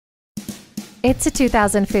It's a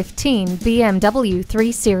 2015 BMW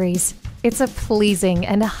 3 Series. It's a pleasing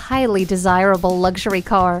and highly desirable luxury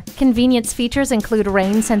car. Convenience features include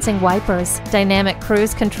rain-sensing wipers, dynamic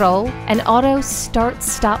cruise control, an auto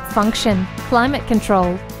start-stop function, climate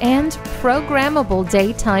control, and programmable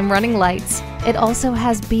daytime running lights. It also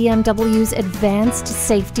has BMW's advanced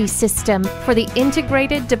safety system for the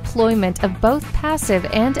integrated deployment of both passive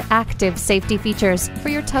and active safety features for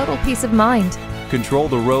your total peace of mind. Control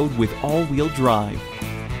the road with all-wheel drive.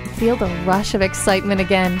 Feel the rush of excitement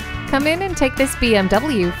again. Come in and take this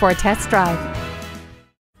BMW for a test drive.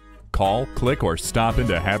 Call, click, or stop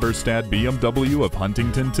into Haberstad BMW of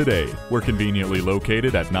Huntington today. We're conveniently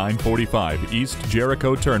located at 945 East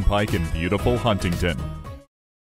Jericho Turnpike in beautiful Huntington.